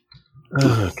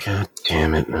 Oh, god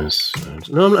damn it.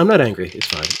 No, I'm not angry. It's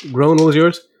fine. Groan, what was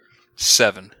yours?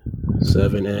 7.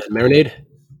 7. And Marinade?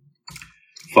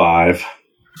 5.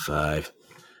 5.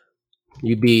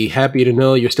 You'd be happy to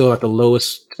know you're still at the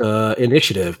lowest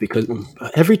initiative, because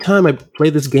every time I play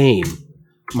this game,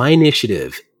 my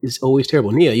initiative is always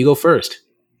terrible. Nia, you go first.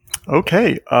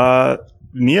 Okay.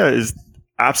 Nia is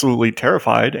absolutely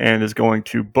terrified and is going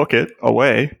to book it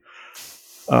away.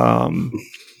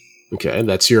 Okay,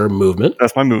 that's your movement.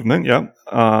 That's my movement, yep.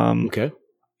 Okay.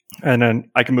 And then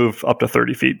I can move up to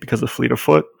 30 feet because of fleet of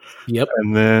foot. Yep.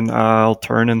 And then I'll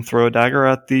turn and throw a dagger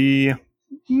at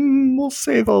we'll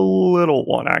say the little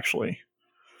one, actually.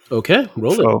 Okay,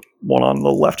 roll so it. One on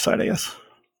the left side, I guess.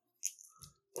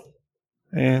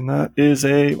 And that is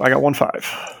I got 1-5.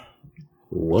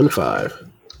 1-5.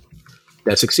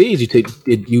 That succeeds. You take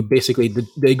it. You basically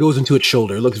it goes into its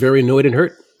shoulder. It looks very annoyed and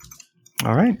hurt.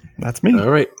 All right, that's me. All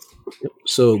right.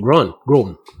 So Groan.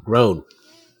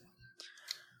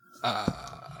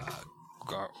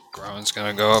 Groan's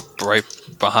gonna go up right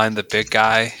behind the big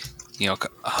guy,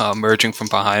 emerging from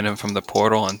behind him from the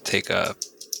portal, and take a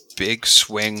big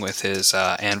swing with his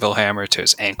anvil hammer to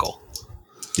his ankle.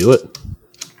 Do it.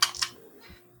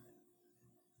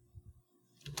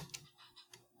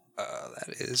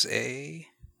 That is a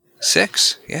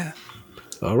 6. Yeah.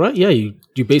 All right, yeah, you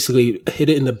basically hit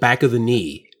it in the back of the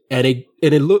knee, and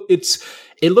it looks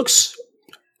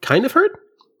kind of hurt,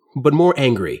 but more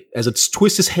angry as it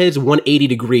twists its head 180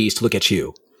 degrees to look at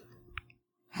you.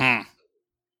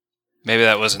 Maybe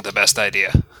that wasn't the best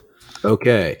idea.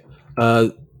 Okay.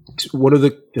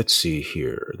 Let's see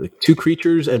here. The two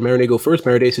creatures and Marinade go first.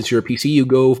 Marinade, since you're a PC, you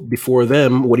go before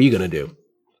them. What are you going to do?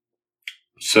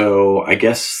 So I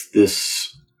guess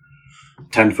this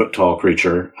 10-foot tall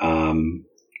creature,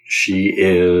 she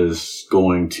is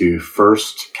going to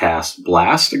first cast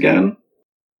Blast again.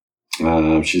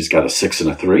 She's got a 6 and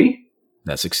a 3.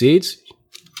 That succeeds.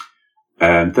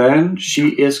 And then she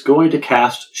is going to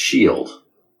cast Shield.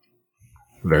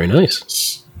 Very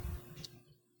nice.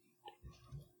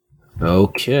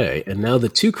 Okay, and now the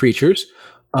two creatures.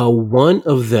 One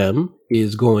of them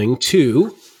is going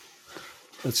to...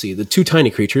 Let's see, the two tiny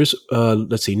creatures.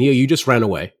 Let's see, Neo, you just ran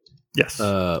away. Yes.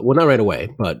 Well, not right away,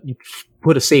 but you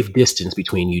put a safe distance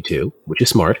between you two, which is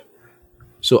smart.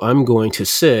 So I'm going to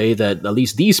say that at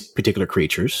least these particular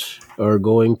creatures are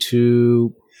going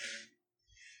to...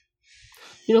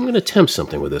 I'm going to attempt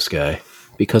something with this guy,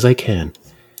 because I can.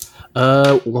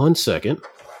 1 second.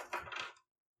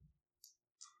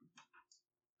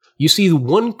 You see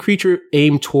one creature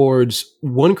run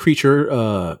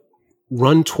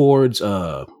towards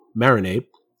Marinade,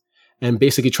 and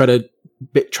basically try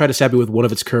to stab you with one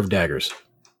of its curved daggers.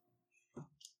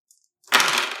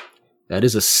 That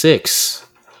is a 6.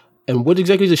 And what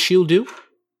exactly does shield do?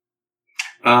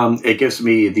 It gives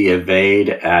me the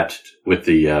evade with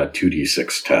the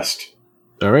 2d6 test.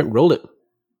 All right, roll it.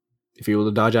 If you're able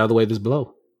to dodge out of the way of this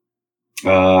blow.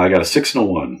 I got a 6 and a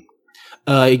 1.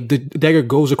 The dagger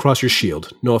goes across your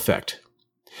shield. No effect.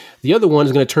 The other one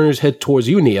is going to turn his head towards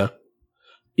you, Nia.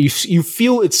 You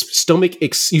feel its stomach,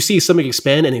 you see its stomach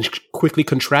expand and it quickly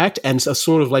contract, and a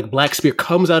sort of like black spear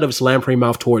comes out of its lamprey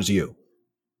mouth towards you.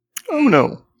 Oh,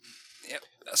 no. Yep,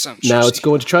 that sounds Now juicy. it's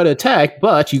going to try to attack,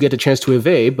 but you get a chance to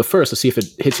evade. But first, let's see if it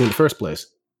hits you in the first place.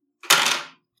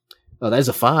 Oh, that is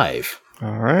a 5.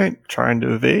 All right. Trying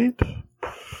to evade.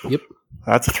 Yep.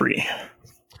 That's a 3.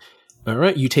 All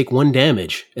right, you take 1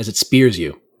 damage as it spears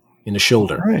you in the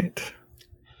shoulder. All right.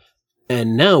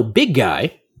 And now, big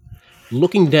guy,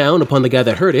 looking down upon the guy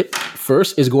that hurt it,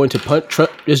 first is going to punch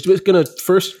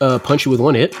you with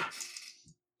 1 hit.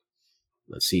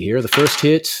 Let's see here. The first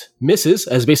hit misses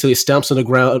as basically stomps on the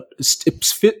ground.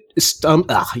 Stomps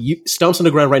on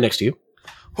the ground right next to you.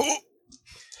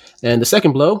 And the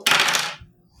second blow.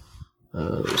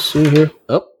 Let's see here.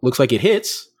 Oh, looks like it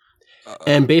hits.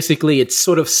 And basically, it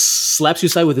sort of slaps you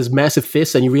aside with his massive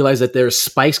fist, and you realize that there's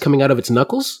spikes coming out of its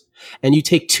knuckles, and you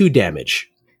take 2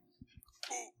 damage.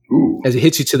 Ooh. As it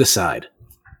hits you to the side.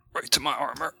 Right to my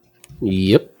armor.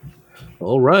 Yep.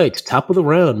 All right. Top of the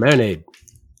round, Marinade.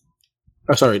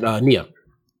 Oh, sorry, Nia.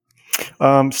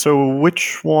 So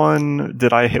which one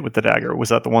did I hit with the dagger? Was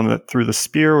that the one that threw the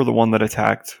spear or the one that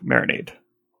attacked Marinade?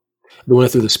 The one that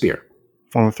threw the spear.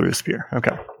 One that threw the spear.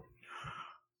 Okay.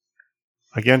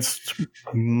 Against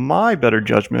my better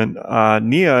judgment,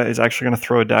 Nia is actually going to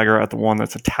throw a dagger at the one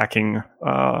that's attacking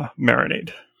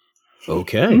Marinade.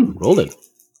 Okay, roll it.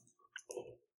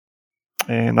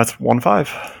 And that's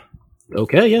 1-5.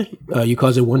 Okay, yeah. You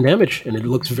cause it 1 damage, and it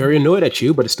looks very annoyed at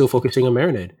you, but it's still focusing on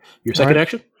Marinade. Your second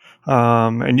action?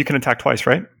 And you can attack twice,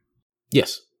 right?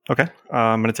 Yes. Okay.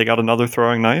 I'm going to take out another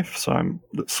throwing knife, so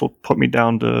this will put me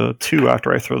down to 2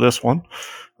 after I throw this one,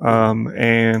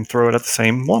 and throw it at the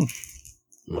same one.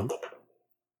 Mm-hmm.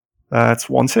 That's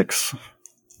 1-6.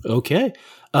 Okay.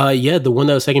 Yeah, the one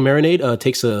that was taking Marinade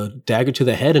takes a dagger to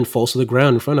the head and falls to the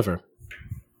ground in front of her.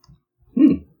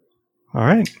 All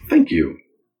right. Thank you.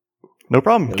 No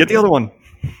problem. Get the other one.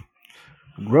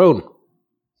 Grown.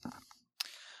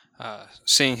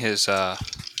 Seeing his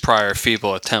prior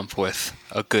feeble attempt with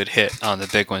a good hit on the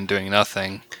big one doing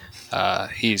nothing,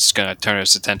 he's going to turn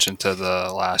his attention to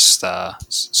the last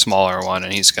smaller one,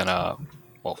 and he's going to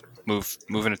move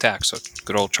and attack. So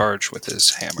good old charge with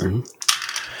his hammer.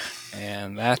 Mm-hmm.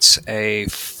 And that's a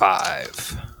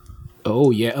 5.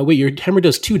 Oh, yeah. Oh, wait, your hammer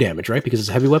does 2 damage, right? Because it's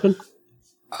a heavy weapon?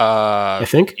 I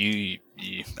think.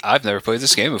 I've never played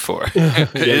this game before.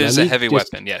 It is a heavy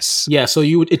weapon, yes. Yeah, so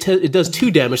it does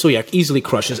 2 damage, so yeah, easily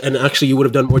crushes. And actually, you would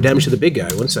have done more damage to the big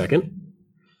guy. 1 second.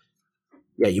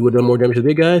 Yeah, you would have done more damage to the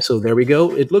big guy, so there we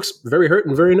go. It looks very hurt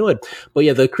and very annoyed. But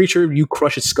yeah, the creature, you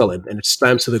crush its skull in, and it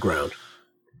slams to the ground.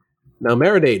 Now,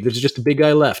 Marinade, there's just a big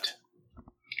guy left.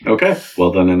 Okay,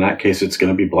 well then in that case, it's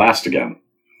going to be Blast again.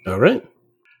 All right.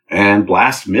 And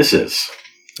Blast misses.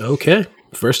 Okay,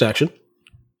 first action.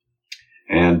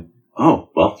 And Oh,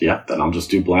 well, yeah, then I'll just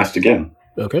do blast again.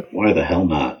 Okay. Why the hell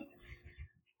not?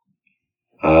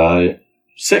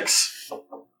 6.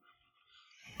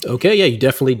 Okay, yeah, you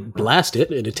definitely blast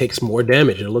it, and it takes more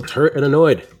damage. It looks hurt and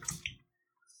annoyed.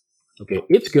 Okay,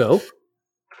 its go.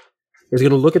 It's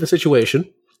going to look at the situation,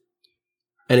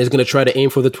 and it's going to try to aim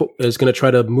for it's going to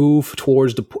try to move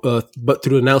towards but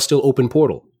through the now still open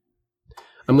portal.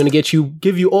 I'm going to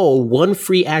give you all one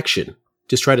free action.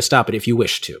 Just try to stop it if you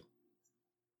wish to.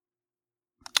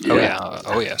 Yeah.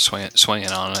 Oh yeah, swing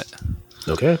it on it.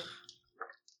 Okay.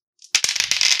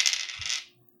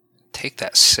 Take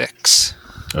that 6.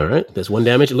 All right, there's 1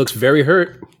 damage. It looks very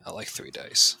hurt. I like 3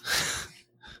 dice.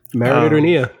 Marinade or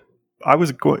Nia? I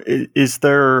was going. Is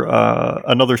there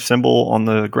another symbol on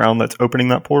the ground that's opening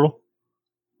that portal?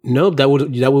 No, that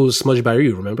was smudged by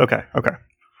you. Remember? Okay.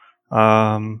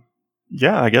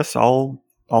 Yeah, I guess I'll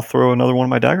throw another one of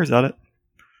my daggers at it.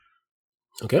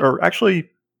 Okay. Or actually,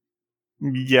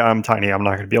 yeah, I'm tiny. I'm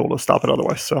not going to be able to stop it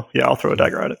otherwise. So yeah, I'll throw a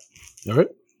dagger at it. All right.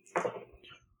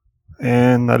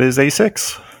 And that is a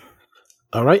 6.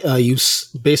 All right. You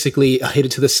basically hit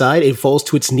it to the side. It falls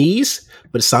to its knees,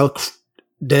 but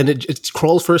then it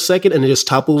crawls for a second and it just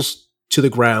topples to the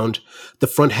ground. The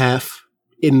front half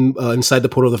inside the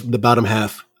portal, the bottom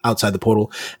half outside the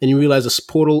portal, and you realize this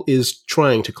portal is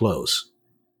trying to close,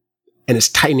 and it's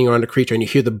tightening around the creature. And you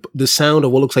hear the sound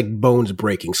of what looks like bones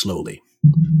breaking slowly.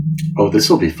 Oh, this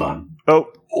will be fun.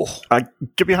 Oh,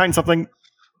 get behind something.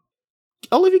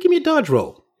 All of you, give me a dodge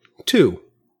roll. 2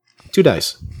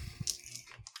 dice.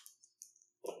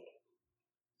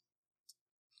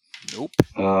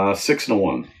 Nope. 6 and a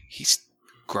 1.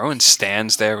 Groen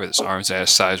stands there with his arms at his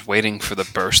sides, waiting for the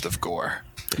burst of gore.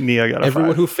 Me, I got a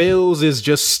Everyone 5. who fails is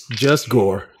just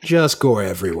gore. Just gore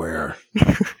everywhere.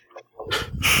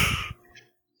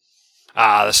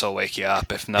 This'll wake you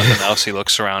up. If nothing else, he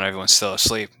looks around, everyone's still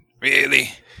asleep.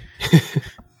 Really?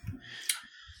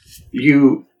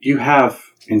 You have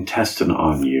intestine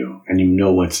on you, and you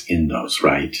know what's in those,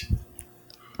 right?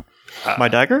 My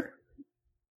dagger?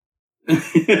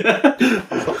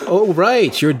 Oh,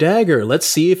 right, your dagger. Let's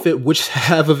see which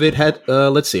half of it had.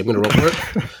 Let's see. I'm going to roll for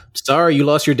it. Sorry, you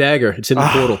lost your dagger. It's in the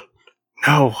portal.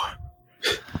 No.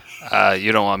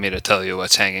 You don't want me to tell you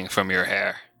what's hanging from your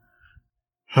hair.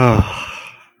 I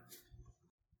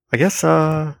guess.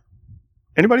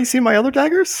 Anybody see my other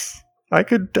daggers? I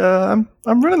could. I'm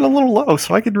running a little low,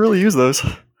 so I could really use those.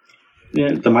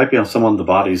 Yeah, there might be on some of the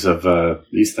bodies of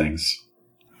these things.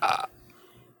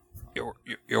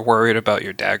 You're worried about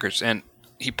your daggers, and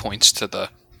he points to the.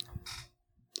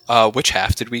 Which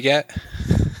half did we get?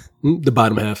 The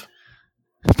bottom half.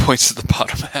 Points to the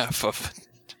bottom half of.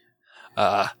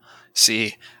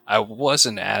 See, I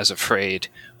wasn't as afraid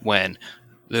when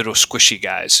little squishy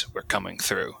guys were coming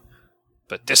through,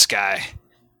 but this guy.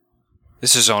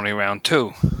 This is only round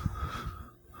 2.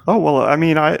 Oh well, I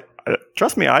mean, I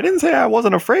trust me. I didn't say I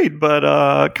wasn't afraid,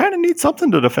 but kind of need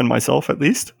something to defend myself at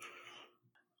least.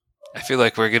 I feel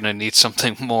like we're going to need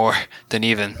something more than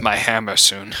even my hammer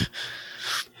soon.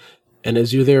 And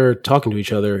as you're there talking to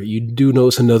each other, you do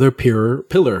notice another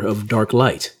pillar of dark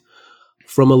light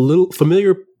from a little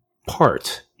familiar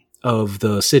part of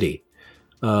the city.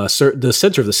 The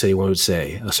center of the city, one would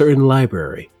say. A certain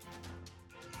library.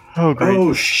 Oh, great.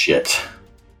 Oh, shit.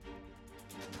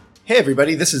 Hey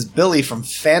everybody, this is Billy from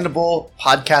Fandible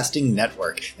Podcasting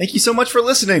Network. Thank you so much for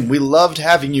listening. We loved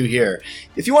having you here.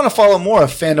 If you want to follow more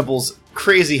of Fandible's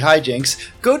crazy hijinks,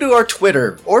 go to our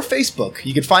Twitter or Facebook.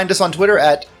 You can find us on Twitter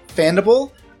at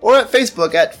Fandible or at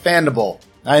Facebook at Fandible.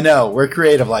 I know, we're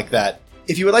creative like that.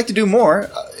 If you would like to do more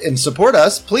and support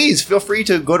us, please feel free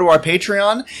to go to our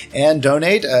Patreon and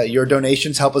donate. Your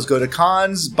donations help us go to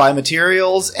cons, buy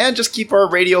materials, and just keep our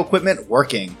radio equipment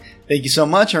working. Thank you so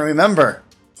much, and remember,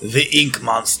 the ink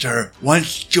monster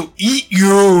wants to eat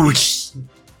you!